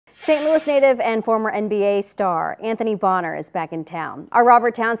St. Louis native and former NBA star Anthony Bonner is back in town. Our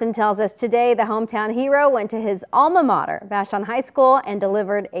Robert Townsend tells us today the hometown hero went to his alma mater, Vashon High School, and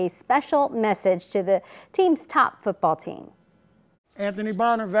delivered a special message to the team's top football team. Anthony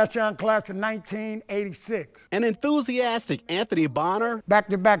Bonner, Vashon class of 1986. An enthusiastic Anthony Bonner,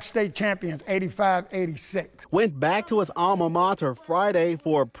 back-to-back state champions, 85-86. went back to his alma mater Friday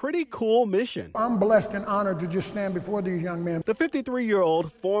for a pretty cool mission. I'm blessed and honored to just stand before these young men. The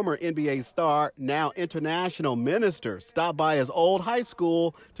 53-year-old former NBA star, now international minister, stopped by his old high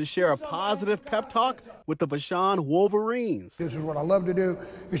school to share a positive pep talk with the Vashon Wolverines. This is what I love to do,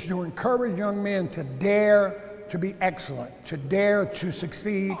 is to encourage young men to dare to be excellent, to dare to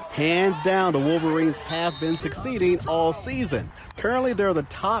succeed. Hands down, the Wolverines have been succeeding all season. Currently, they're the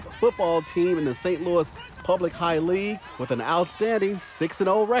top football team in the St. Louis Public High League with an outstanding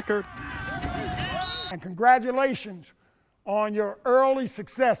 6-0 record. And congratulations on your early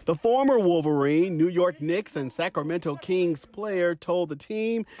success. The former Wolverine, New York Knicks and Sacramento Kings player told the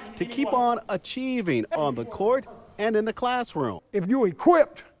team to keep on achieving on the court and in the classroom. If you're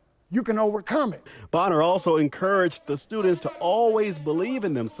equipped, you can overcome it. Bonner also encouraged the students to always believe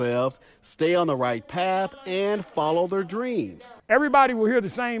in themselves, stay on the right path, and follow their dreams. Everybody will hear the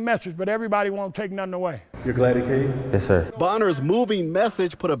same message, but everybody won't take nothing away. You're glad he came? Yes, sir. Bonner's moving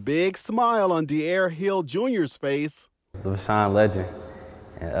message put a big smile on De'Air Hill Jr.'s face. The Vashon legend,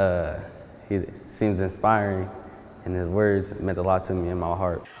 and he seems inspiring, and his words meant a lot to me in my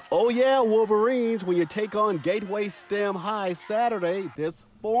heart. Oh yeah, Wolverines, when you take on Gateway STEM High Saturday, this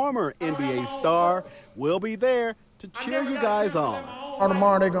former NBA star will be there to cheer you guys on.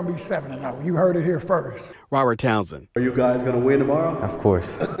 Tomorrow they're going to be 7-0. You heard it here first. Robert Townsend. Are you guys going to win tomorrow? Of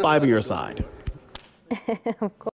course. 5 on your side. Of course.